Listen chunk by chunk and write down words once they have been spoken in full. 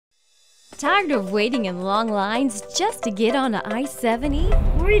Tired of waiting in long lines just to get onto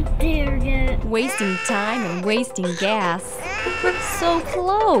I-70? We're there yet. Wasting time and wasting gas. So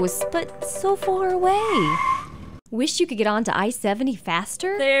close, but so far away. Wish you could get onto I-70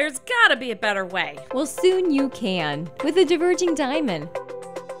 faster? There's gotta be a better way. Well, soon you can, with the Diverging Diamond.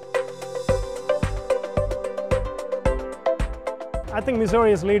 I think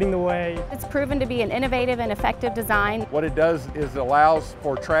Missouri is leading the way. It's proven to be an innovative and effective design. What it does is allows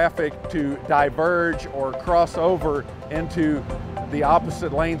for traffic to diverge or cross over into the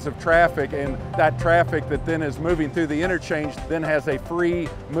opposite lanes of traffic, and that traffic that then is moving through the interchange then has a free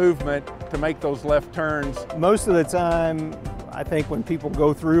movement to make those left turns. Most of the time, I think when people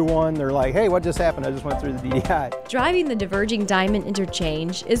go through one, they're like, hey, what just happened? I just went through the DDI. Driving the Diverging Diamond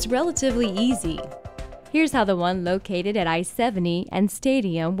interchange is relatively easy. Here's how the one located at I-70 and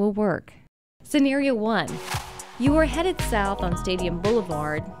Stadium will work. Scenario 1. You are headed south on Stadium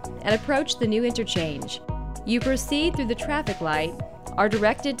Boulevard and approach the new interchange. You proceed through the traffic light, are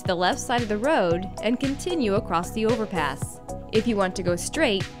directed to the left side of the road, and continue across the overpass. If you want to go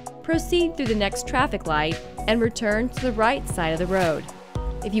straight, proceed through the next traffic light and return to the right side of the road.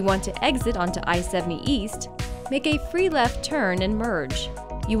 If you want to exit onto I-70 East, make a free left turn and merge.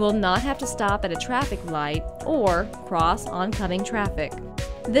 You will not have to stop at a traffic light or cross oncoming traffic.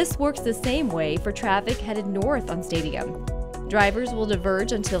 This works the same way for traffic headed north on Stadium. Drivers will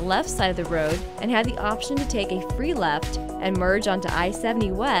diverge onto the left side of the road and have the option to take a free left and merge onto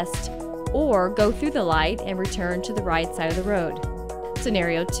I-70 West, or go through the light and return to the right side of the road.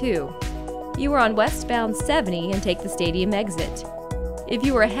 Scenario 2. You are on westbound 70 and take the Stadium exit. If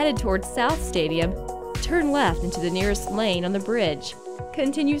you are headed towards South Stadium, turn left into the nearest lane on the bridge.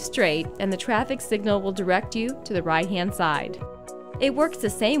 Continue straight and the traffic signal will direct you to the right-hand side. It works the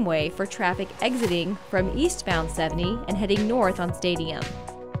same way for traffic exiting from eastbound 70 and heading north on Stadium.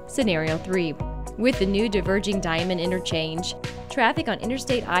 Scenario 3. With the new Diverging Diamond interchange, traffic on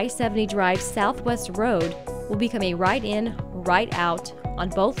Interstate I-70 Drive Southwest Road will become a right-in, right-out on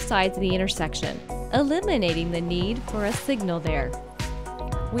both sides of the intersection, eliminating the need for a signal there.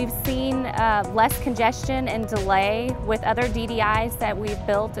 We've seen less congestion and delay with other DDIs that we've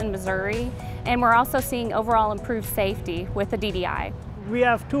built in Missouri, and we're also seeing overall improved safety with the DDI. We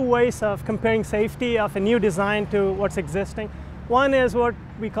have two ways of comparing safety of a new design to what's existing. One is what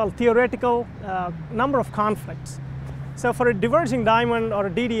we call theoretical number of conflicts. So for a Diverging Diamond or a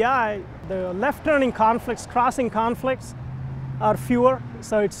DDI, the left turning conflicts, crossing conflicts are fewer.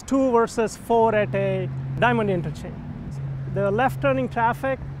 So it's 2 versus 4 at a diamond interchange. The left turning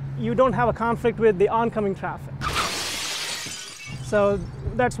traffic, you don't have a conflict with the oncoming traffic. So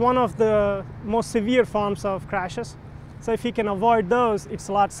that's one of the most severe forms of crashes. So if you can avoid those, it's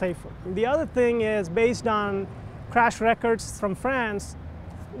a lot safer. The other thing is, based on crash records from France,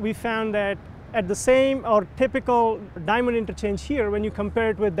 we found that at the same or typical diamond interchange here, when you compare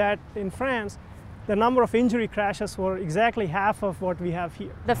it with that in France, the number of injury crashes were exactly half of what we have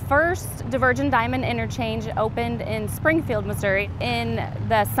here. The first Diverging Diamond interchange opened in Springfield, Missouri in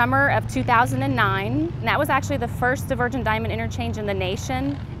the summer of 2009. And that was actually the first Diverging Diamond interchange in the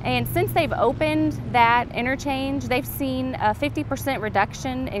nation. And since they've opened that interchange, they've seen a 50%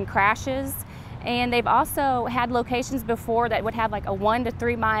 reduction in crashes. And they've also had locations before that would have like a 1 to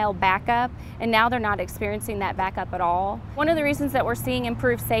 3 mile backup, and now they're not experiencing that backup at all. One of the reasons that we're seeing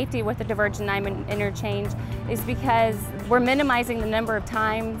improved safety with the Diverging Diamond interchange is because we're minimizing the number of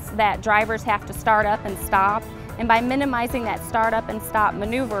times that drivers have to start up and stop. And by minimizing that start up and stop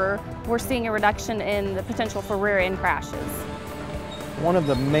maneuver, we're seeing a reduction in the potential for rear end crashes. One of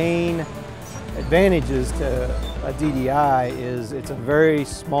the main advantages to a DDI is it's a very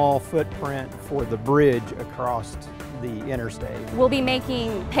small footprint for the bridge across the interstate. We'll be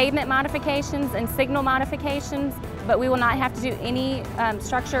making pavement modifications and signal modifications, but we will not have to do any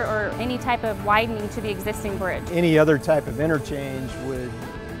structure or any type of widening to the existing bridge. Any other type of interchange would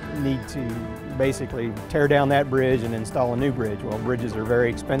need to basically tear down that bridge and install a new bridge. Well, bridges are very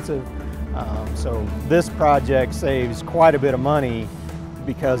expensive, so this project saves quite a bit of money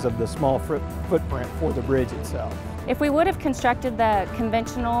because of the small footprint for the bridge itself. If we would have constructed the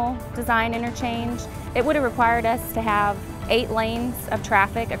conventional design interchange, it would have required us to have 8 lanes of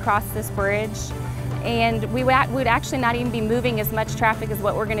traffic across this bridge, and we would actually not even be moving as much traffic as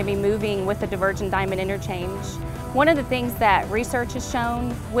what we're going to be moving with the Diverging Diamond interchange. One of the things that research has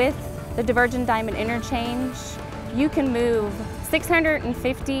shown with the Diverging Diamond interchange, you can move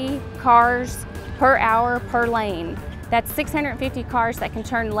 650 cars per hour per lane. That's 650 cars that can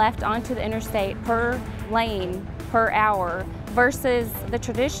turn left onto the interstate per lane per hour, versus the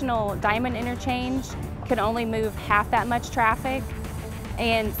traditional diamond interchange can only move half that much traffic.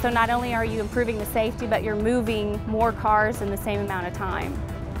 And so not only are you improving the safety, but you're moving more cars in the same amount of time.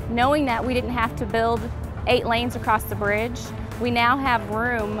 Knowing that we didn't have to build 8 lanes across the bridge, we now have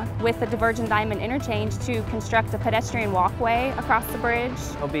room with the Diverging Diamond interchange to construct a pedestrian walkway across the bridge.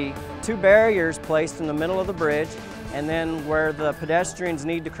 There'll be 2 barriers placed in the middle of the bridge, and then where the pedestrians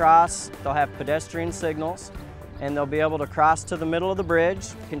need to cross, they'll have pedestrian signals, and they'll be able to cross to the middle of the bridge,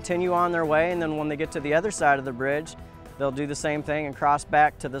 continue on their way, and then when they get to the other side of the bridge, they'll do the same thing and cross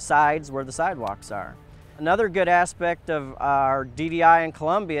back to the sides where the sidewalks are. Another good aspect of our DDI in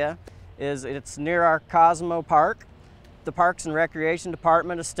Columbia is it's near our Cosmo Park. The Parks and Recreation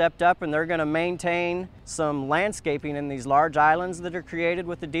Department has stepped up and they're going to maintain some landscaping in these large islands that are created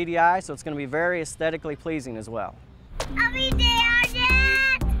with the DDI, so it's going to be very aesthetically pleasing as well. I'll be there,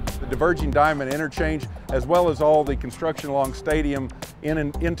 Dad! The Diverging Diamond interchange, as well as all the construction along Stadium in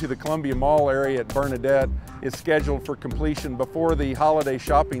and into the Columbia Mall area at Bernadette, is scheduled for completion before the holiday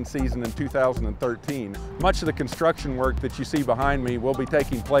shopping season in 2013. Much of the construction work that you see behind me will be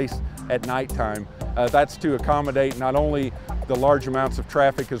taking place at nighttime. That's to accommodate not only the large amounts of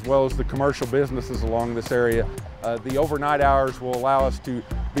traffic as well as the commercial businesses along this area. The overnight hours will allow us to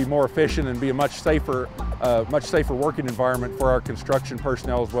be more efficient and be a much safer working environment for our construction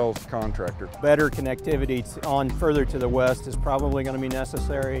personnel as well as the contractor. Better connectivity on further to the west is probably going to be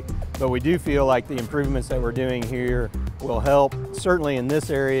necessary, but we do feel like the improvements that we're doing here will help, certainly in this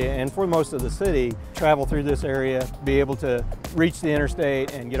area and for most of the city, travel through this area, be able to reach the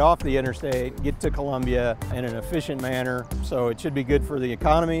interstate and get off the interstate, get to Columbia in an efficient manner. So it should be good for the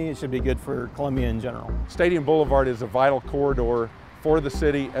economy, it should be good for Columbia in general. Stadium Boulevard is a vital corridor for the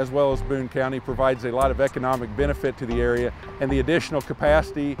city as well as Boone County, provides a lot of economic benefit to the area, and the additional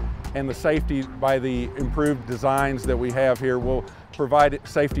capacity and the safety by the improved designs that we have here will provide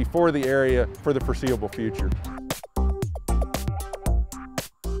safety for the area for the foreseeable future.